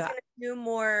Are you coming guys back. gonna do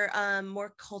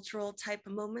more cultural type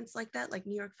of moments like that, like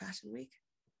New York Fashion Week?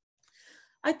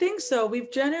 I think so. We've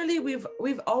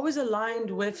always aligned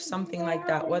with something like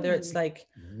that, whether it's like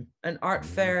an art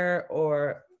fair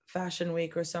or fashion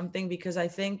week or something, because I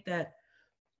think that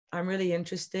I'm really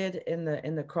interested in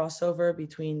the crossover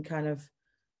between kind of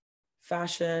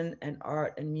fashion and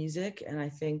art and music. And I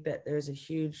think that there's a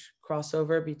huge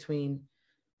crossover between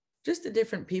just the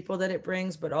different people that it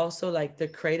brings, but also like the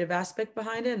creative aspect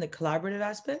behind it and the collaborative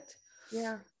aspect.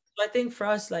 Yeah. So I think for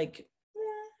us, like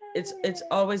it's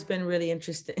always been really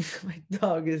interesting. My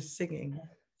dog is singing.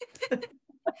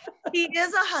 He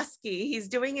is a husky. He's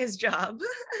doing his job.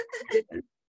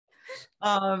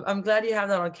 I'm glad you have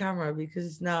that on camera,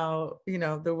 because now, you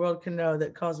know, the world can know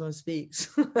that Cosmo speaks.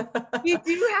 You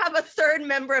do have a third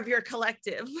member of your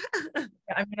collective.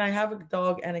 I mean, I have a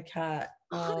dog and a cat.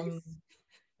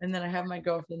 And then I have my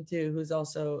girlfriend too, who's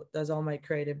also does all my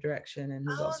creative direction and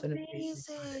who's Oh, also an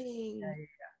amazing. yeah.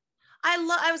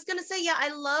 I was gonna say, yeah, I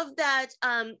love that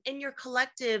in your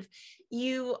collective,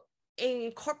 you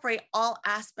incorporate all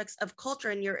aspects of culture,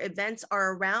 and your events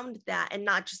are around that and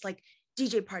not just like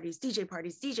DJ parties, DJ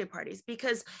parties, DJ parties,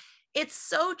 because it's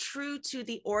so true to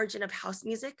the origin of house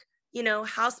music. You know,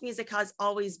 house music has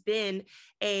always been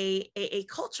a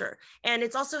culture, and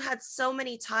it's also had so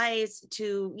many ties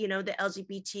to, you know, the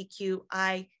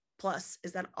LGBTQI plus,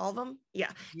 is that all of them?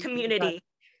 Yeah, community.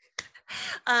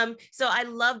 So I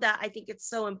love that. I think it's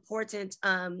so important.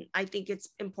 I think it's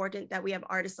important that we have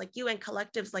artists like you and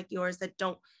collectives like yours that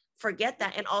don't forget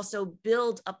that and also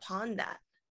build upon that.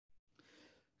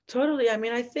 Totally. I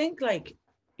mean, I think like,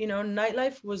 you know,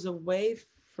 nightlife was a way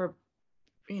for,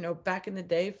 you know, back in the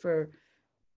day for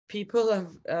people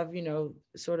of, you know,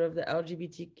 sort of the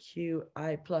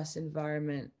LGBTQI plus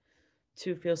environment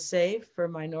to feel safe, for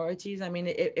minorities. I mean,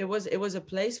 it was a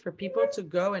place for people to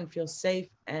go and feel safe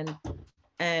and,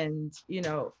 you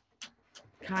know,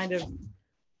 kind of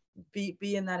be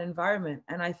in that environment.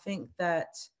 And I think that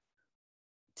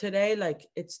today, like,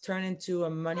 it's turned into a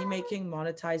money making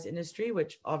monetized industry,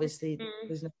 which obviously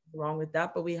there's nothing wrong with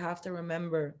that, but we have to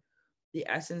remember the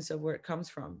essence of where it comes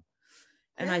from.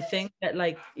 And I think that,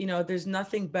 like, you know, there's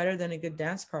nothing better than a good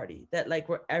dance party that, like,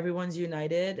 where everyone's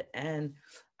united. And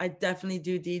I definitely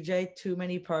do DJ too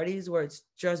many parties where it's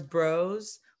just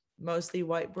bros, mostly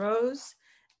white bros,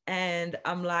 and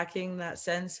I'm lacking that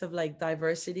sense of like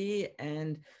diversity.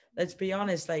 And let's be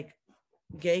honest, like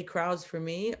gay crowds for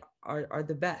me are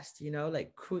the best, you know,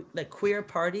 like like queer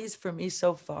parties for me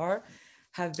so far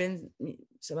have been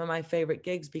some of my favorite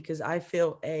gigs because I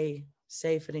feel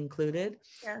safe and included,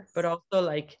 but Yes. also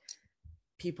like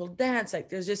people dance, like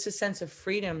there's just a sense of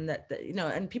freedom that you know,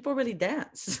 and people really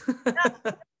dance.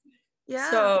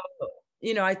 Yeah. So,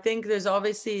 you know, I think there's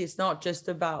obviously, it's not just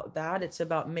about that, it's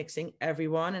about mixing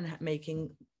everyone and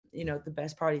making, you know, the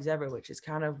best parties ever, which is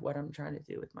kind of what I'm trying to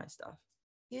do with my stuff.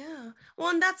 Yeah. Well,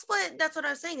 and that's what I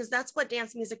was saying is that's what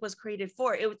dance music was created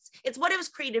for. It's what it was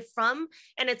created from,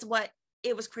 and it's what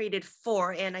it was created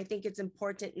for. And I think it's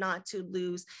important not to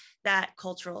lose that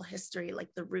cultural history, like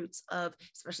the roots of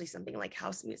especially something like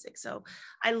house music. So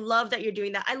I love that you're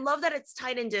doing that. I love that it's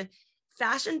tied into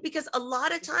fashion because a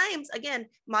lot of times, again,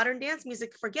 modern dance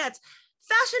music forgets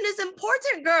fashion is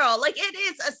important, girl. Like it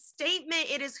is a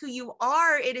statement. It is who you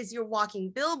are. It is your walking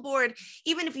billboard.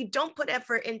 Even if you don't put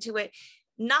effort into it,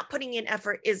 not putting in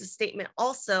effort is a statement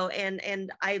also.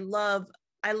 And I love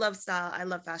style, I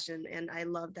love fashion, and I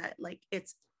love that like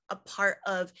it's a part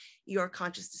of your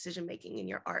conscious decision making in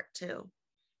your art too.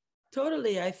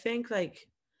 Totally. I think like,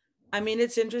 I mean,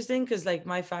 it's interesting because like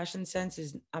my fashion sense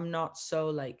is, I'm not so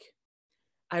like,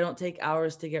 I don't take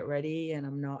hours to get ready, and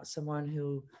I'm not someone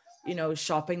who, you know,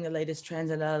 shopping the latest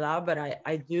trends and but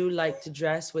I do like to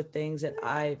dress with things that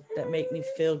make me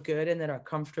feel good and that are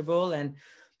comfortable, and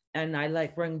I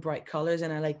like wearing bright colors,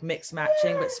 and I like mix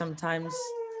matching, but sometimes,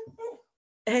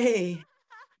 hey,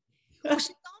 Oh,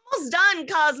 she's almost done,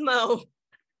 Cosmo.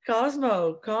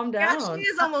 Cosmo, calm Yeah, she down.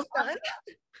 is almost done.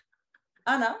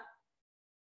 Anna,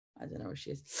 I don't know where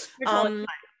she is. You're totally fine.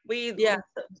 We Yeah.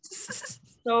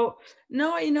 So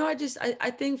no, you know,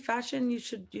 I think fashion, you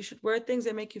should wear things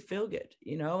that make you feel good,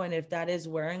 you know, and if that is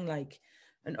wearing like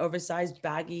an oversized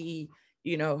baggy,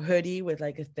 you know, hoodie with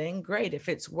like a thing, great. If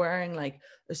it's wearing like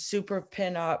a super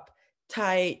pin up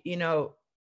tight, you know,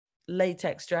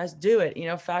 latex dress, do it. You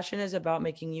know, fashion is about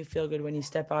making you feel good when you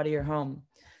step out of your home.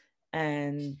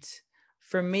 And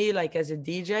for me, like as a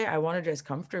DJ, I want to dress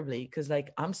comfortably because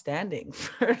like I'm standing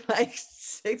for like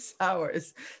 6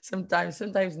 hours, sometimes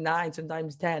nine,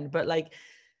 sometimes 10. But like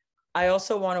I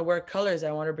also want to wear colors.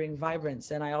 I want to bring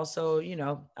vibrance. And I also, you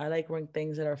know, I like wearing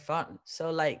things that are fun.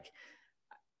 So like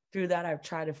through that, I've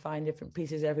tried to find different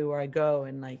pieces everywhere I go.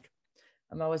 And like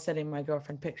I'm always sending my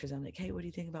girlfriend pictures. I'm like, hey, what do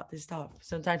you think about this top?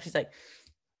 Sometimes she's like,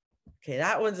 okay,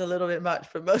 that one's a little bit much.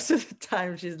 But most of the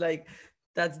time she's like,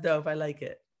 that's dope. I like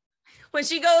it. when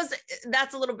she goes,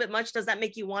 that's a little bit much. Does that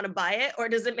make you want to buy it, or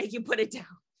does it make you put it down?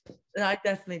 And I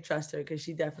definitely trust her because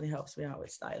she definitely helps me out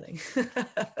with styling.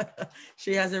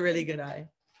 She has a really good eye.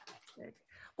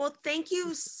 Well, thank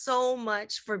you so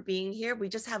much for being here. We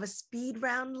just have a speed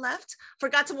round left.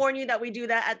 Forgot to warn you that we do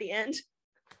that at the end.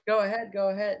 Go ahead. Go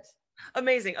ahead.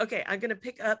 Amazing. Okay, I'm gonna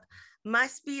pick up my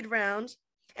speed round,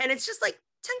 and it's just like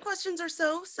 10 questions or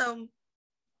so.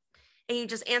 And you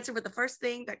just answer with the first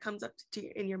thing that comes up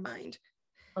in your mind.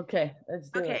 Okay, let's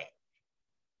do Okay.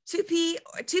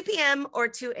 it. 2 p.m. or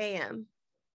 2 a.m.?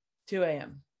 2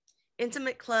 a.m.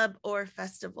 Intimate club or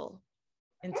festival?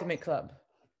 Intimate club.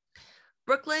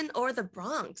 Brooklyn or the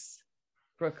Bronx?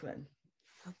 Brooklyn.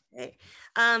 Okay.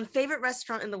 Favorite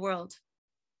restaurant in the world?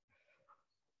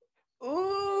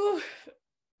 Ooh,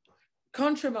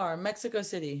 Contramar, Mexico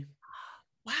City.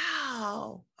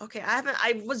 Wow. Okay.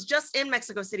 I was just in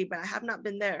Mexico City, but I have not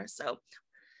been there. So,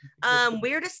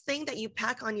 weirdest thing that you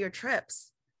pack on your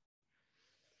trips?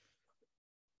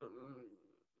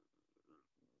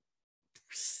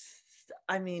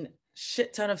 I mean,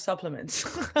 shit ton of supplements.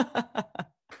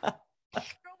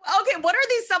 Okay, what are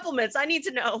these supplements? I need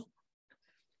to know.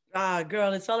 Ah,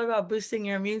 girl, it's all about boosting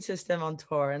your immune system on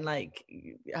tour and like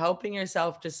helping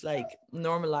yourself just like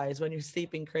normalize when you're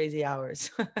sleeping crazy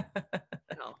hours.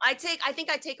 No, I think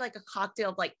I take like a cocktail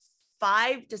of like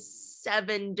 5 to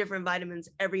 7 different vitamins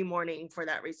every morning for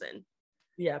that reason.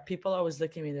 Yeah, people always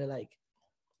look at me, they're like,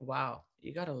 wow,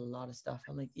 you got a lot of stuff.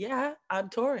 I'm like, yeah, I'm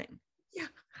touring. Yeah,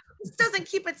 this doesn't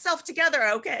keep itself together.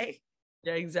 Okay.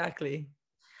 Yeah, exactly.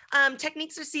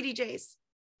 Techniques or CDJs?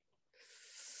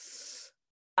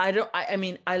 I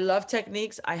mean, I love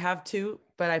techniques. I have two,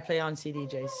 but I play on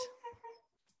CDJs.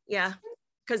 Yeah,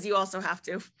 because you also have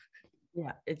to.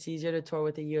 Yeah, it's easier to tour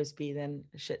with a USB than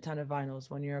a shit ton of vinyls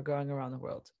when you're going around the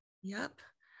world. Yep.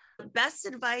 Best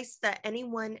advice that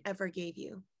anyone ever gave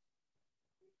you?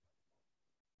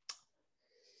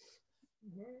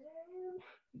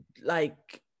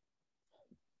 Like,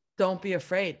 don't be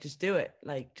afraid. Just do it.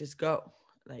 Like, just go.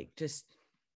 Like, just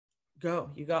go.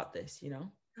 You got this, you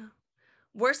know?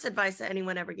 Worst advice that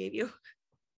anyone ever gave you?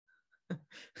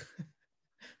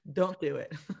 Don't do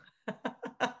it.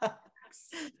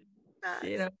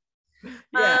 You know, Um,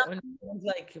 yeah.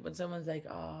 When someone's like,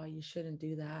 oh, you shouldn't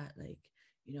do that. Like,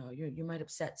 you might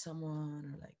upset someone,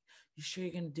 or like, you sure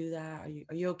you're gonna do that?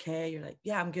 Are you okay? You're like,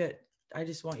 yeah, I'm good. I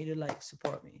just want you to like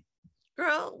support me.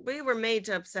 girl, we were made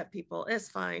to upset people. It's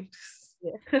fine.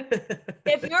 Yeah.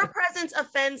 If your presence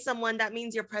offends someone, that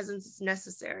means your presence is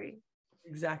necessary.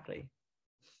 Exactly.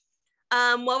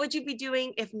 What would you be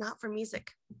doing if not for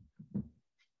music?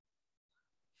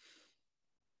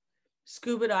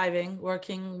 Scuba diving,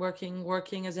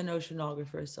 working as an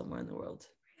oceanographer somewhere in the world.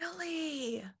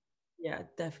 Really? Yeah,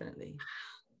 definitely.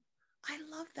 I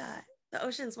love that. The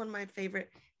ocean is one of my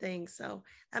favorite things. So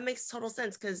that makes total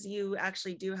sense because you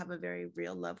actually do have a very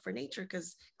real love for nature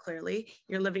because clearly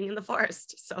you're living in the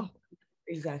forest. So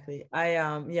Exactly.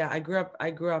 I grew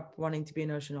up wanting to be an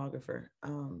oceanographer.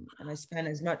 And I spend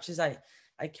as much as I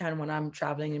can when I'm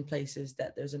traveling in places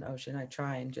that there's an ocean. I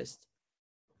try and just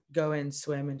go in,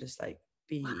 swim, and just like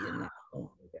be in that.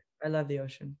 I love the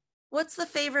ocean. what's the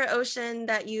favorite ocean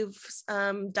that you've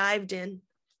dived in?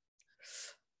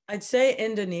 I'd say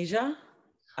Indonesia.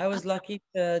 I was lucky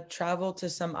to travel to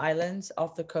some islands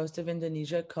off the coast of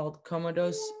Indonesia called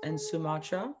Komodos and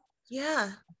Sumatra.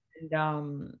 Yeah.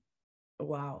 And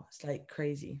wow, it's like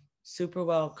crazy. Super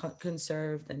well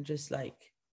conserved, and just like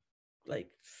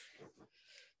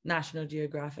National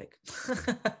Geographic.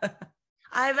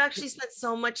 I've actually spent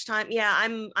so much time. Yeah,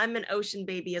 I'm an ocean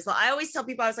baby as well. I always tell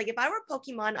people, I was like, if I were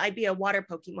Pokemon, I'd be a water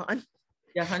Pokemon.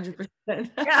 Yeah, 100%.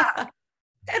 Yeah.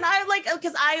 And I like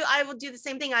because I will do the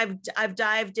same thing. I've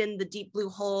dived in the deep blue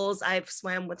holes. I've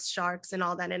swam with sharks and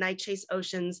all that, and I chase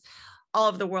oceans all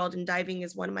over the world. And diving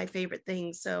is one of my favorite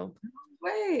things. So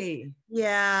Way.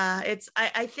 yeah,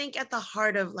 I think at the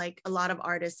heart of like a lot of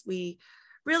artists, we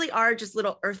really are just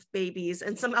little earth babies,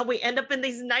 and somehow we end up in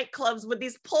these nightclubs with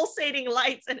these pulsating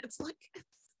lights, and it's like it's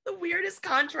the weirdest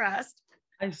contrast.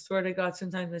 I swear to God,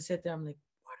 sometimes I sit there, I'm like,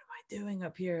 what am I doing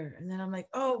up here? And then I'm like,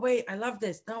 oh wait, I love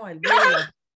this. No, I really love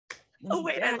it. Oh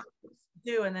wait, I Yeah, love this.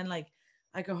 do. And then like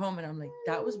I go home and I'm like,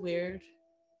 that was weird.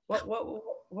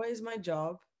 What is my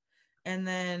job? And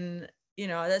then,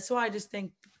 that's why I just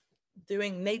think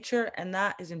doing nature and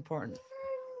that is important.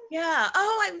 Yeah.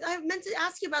 Oh, I meant to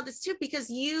ask you about this too, because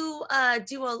you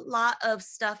do a lot of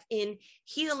stuff in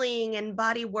healing and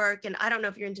body work. And I don't know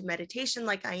if you're into meditation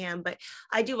like I am, but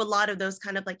I do a lot of those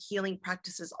kind of like healing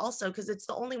practices also, because it's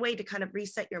the only way to kind of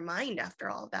reset your mind after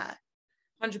all that.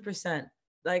 100%.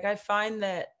 Like I find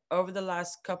that over the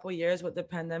last couple of years, what the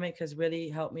pandemic has really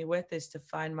helped me with is to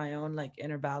find my own like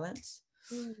inner balance.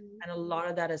 Mhm. And a lot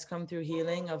of that has come through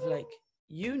healing of like,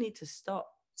 you need to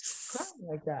stop crying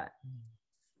like that.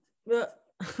 But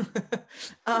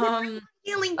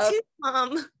Healing too,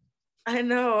 mom. I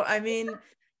know. I mean,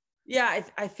 yeah,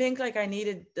 I think like I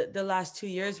needed the last 2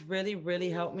 years really, really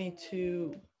helped me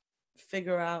to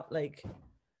figure out like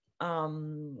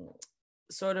um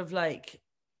sort of like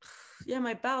yeah,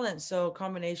 my balance. So a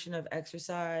combination of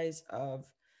exercise, of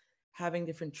having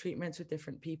different treatments with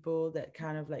different people that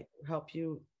kind of like help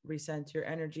you recenter your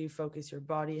energy, focus your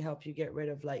body, help you get rid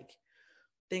of like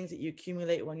things that you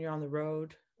accumulate when you're on the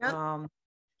road. Yep.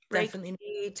 Definitely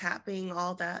Reiki, tapping,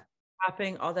 all that.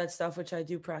 tapping, all that stuff, which I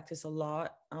do practice a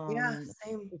lot. Yeah,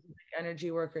 same. Energy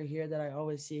worker here that I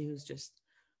always see who's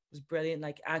brilliant,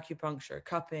 like acupuncture,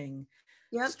 cupping,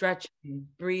 Yep. stretching,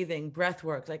 breathing, breath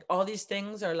work. Like all these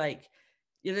things are like,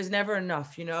 yeah, there's never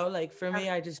enough, like for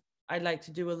me, I'd like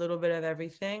to do a little bit of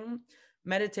everything.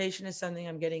 Meditation is something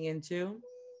I'm getting into,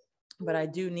 but I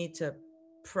do need to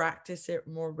practice it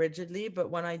more rigidly. But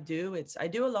when I do, I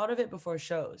do a lot of it before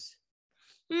shows.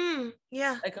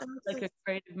 Yeah. Like a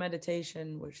creative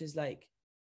meditation, which is like,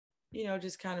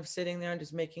 just kind of sitting there and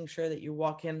just making sure that you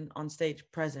walk in on stage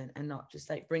present and not just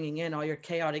like bringing in all your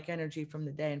chaotic energy from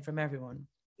the day and from everyone.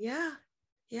 Yeah.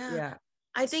 Yeah. Yeah.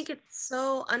 I think it's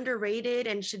so underrated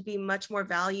and should be much more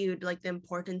valued, like the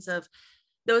importance of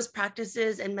those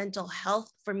practices and mental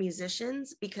health for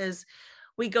musicians, because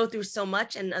we go through so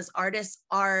much. And as artists,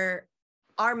 our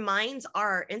minds are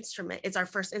our instrument. It's our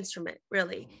first instrument,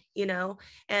 really,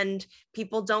 and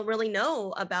people don't really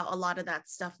know about a lot of that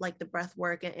stuff, like the breath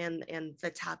work and the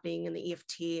tapping and the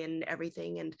EFT and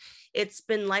everything. And it's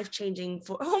been life-changing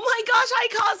for, oh my gosh, hi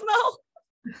Cosmo.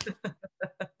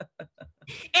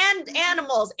 And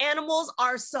animals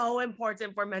are so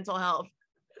important for mental health.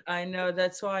 I know,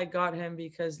 that's why I got him,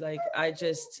 because like I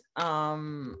just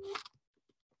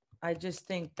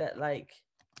think that like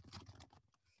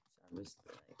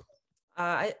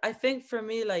I think for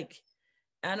me, like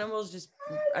animals, just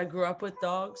I grew up with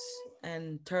dogs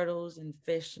and turtles and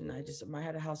fish, and I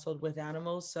had a household with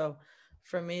animals, so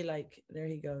for me, like, there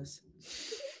he goes.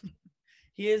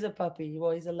 He is a puppy.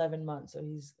 Well, he's 11 months, so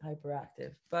he's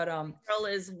hyperactive. But girl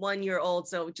is 1 year old,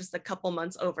 so just a couple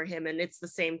months over him, and it's the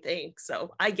same thing.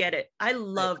 So I get it. I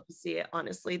love to see it,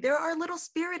 honestly. There are little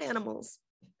spirit animals.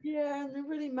 Yeah, and they're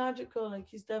really magical. Like,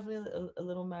 he's definitely a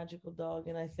little magical dog.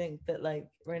 And I think that, like,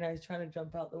 right now he's trying to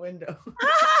jump out the window.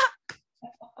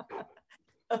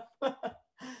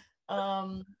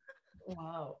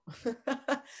 Wow.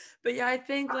 But yeah, I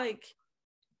think like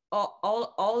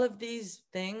all of these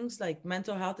things, like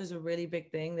mental health is a really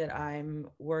big thing that I'm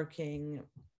working.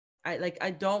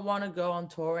 I don't want to go on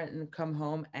tour and come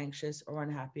home anxious or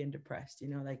unhappy and depressed, you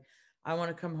know, like I want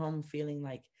to come home feeling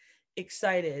like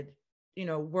excited, you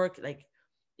know, work like,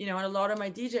 you know, and a lot of my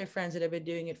DJ friends that have been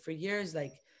doing it for years,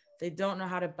 like they don't know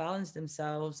how to balance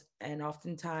themselves, and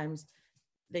oftentimes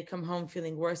they come home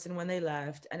feeling worse than when they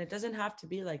left. And it doesn't have to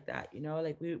be like that, you know,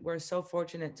 like we're so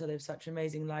fortunate to live such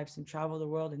amazing lives and travel the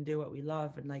world and do what we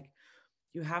love, and like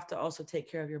you have to also take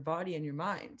care of your body and your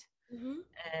mind.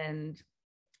 And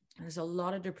there's a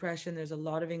lot of depression, there's a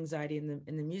lot of anxiety in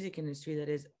the music industry that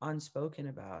is unspoken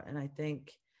about. And I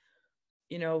think,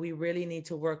 you know, we really need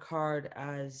to work hard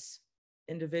as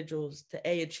individuals to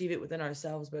achieve it within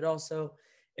ourselves, but also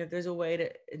if there's a way to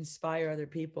inspire other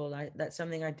people, that's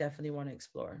something I definitely want to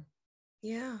explore.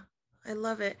 Yeah, I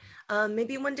love it.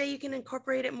 Maybe one day you can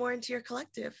incorporate it more into your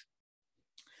collective.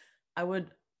 I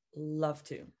would love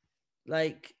to.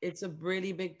 Like, it's a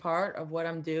really big part of what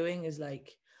I'm doing is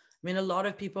like, I mean, a lot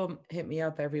of people hit me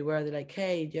up everywhere. They're like,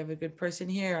 hey, do you have a good person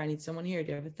here? I need someone here. Do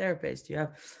you have a therapist? Do you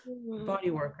have a body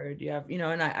worker? Do you have, you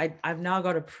know, and I've now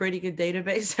got a pretty good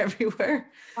database everywhere.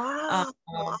 Wow,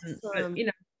 But, awesome. you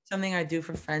know, something I do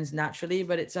for friends naturally,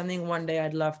 but it's something one day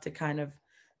I'd love to kind of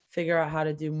figure out how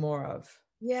to do more of.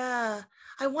 Yeah.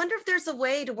 I wonder if there's a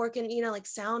way to work in, you know, like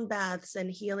sound baths and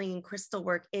healing and crystal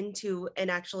work into an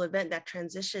actual event that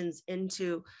transitions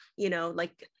into, you know,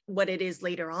 like what it is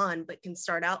later on, but can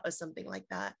start out as something like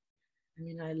that. I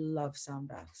mean, I love sound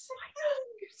baths. Oh my God,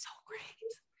 you're so great.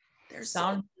 They're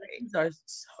Sound baths are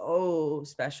so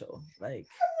special. Like,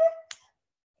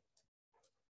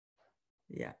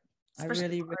 yeah,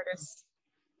 especially for artists.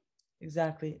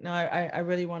 Exactly. No, I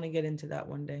really want to get into that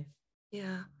one day.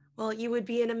 Yeah. Well, you would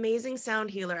be an amazing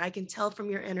sound healer. I can tell from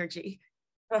your energy.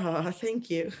 Oh, thank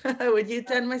you. Would you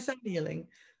attend my sound healing?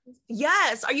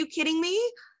 Yes. Are you kidding me?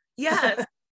 Yes.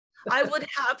 I would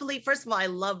happily. First of all, I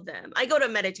love them. I go to a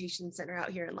meditation center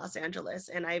out here in Los Angeles,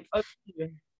 and I've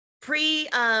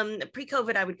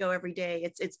pre-COVID, I would go every day.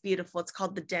 It's beautiful. It's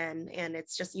called The Den, and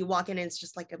it's just, you walk in and it's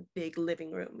just like a big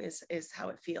living room is how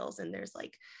it feels. And there's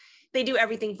like, they do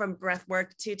everything from breath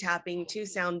work to tapping to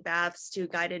sound baths to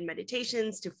guided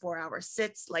meditations to 4-hour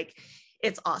sits. Like,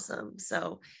 it's awesome.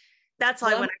 So that's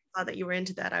why when I saw that you were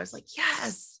into that, I was like,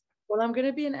 yes. Well, I'm going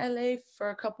to be in LA for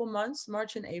a couple months,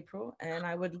 March and April, and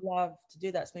I would love to do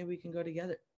that. So maybe we can go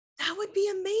together. That would be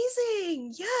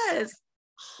amazing. Yes.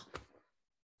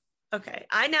 Okay.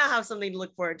 I now have something to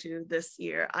look forward to this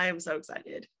year. I am so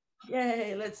excited.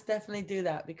 Yay. Let's definitely do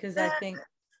that, because I think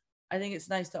it's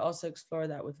nice to also explore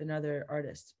that with another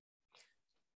artist.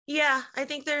 Yeah, I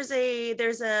think there's a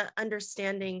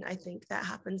understanding, I think, that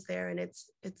happens there, and it's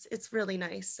really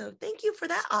nice. So thank you for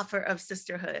that offer of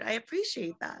sisterhood. I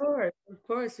appreciate that. Of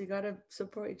course, we got to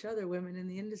support each other, women in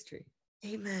the industry.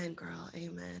 Amen, girl.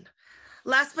 Amen.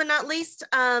 Last but not least,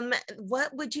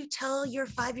 what would you tell your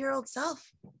 5-year-old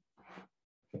self?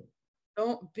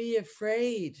 Don't be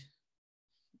afraid.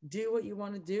 Do what you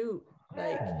want to do.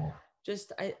 Like,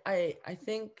 just I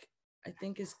think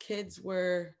as kids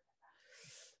we're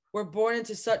born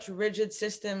into such rigid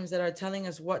systems that are telling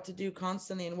us what to do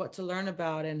constantly and what to learn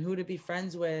about and who to be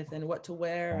friends with and what to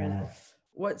wear and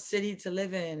what city to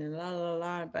live in and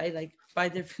by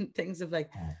different things of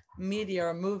like media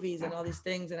or movies and all these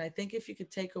things. And I think if you could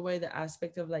take away the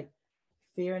aspect of like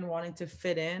fear and wanting to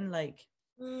fit in, like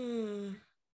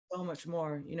so much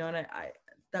more, you know, and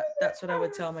that's what I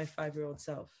would tell my 5-year-old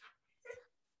self.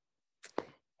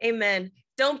 Amen.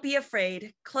 Don't be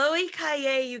afraid. Chloe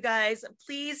Kaye, you guys,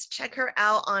 please check her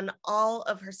out on all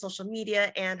of her social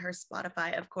media and her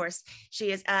Spotify, of course.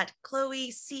 She is at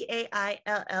Chloe, Caillet.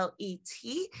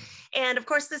 And of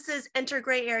course, this is Enter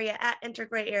Gray Area at Enter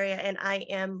Gray Area, and I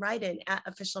am Ryden at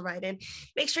Official Ryden.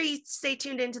 Make sure you stay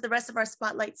tuned into the rest of our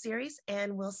Spotlight series,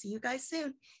 and we'll see you guys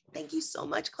soon. Thank you so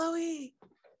much, Chloe.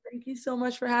 Thank you so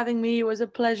much for having me. It was a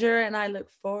pleasure, and I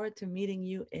look forward to meeting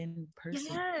you in person.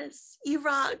 Yes, you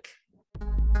rock.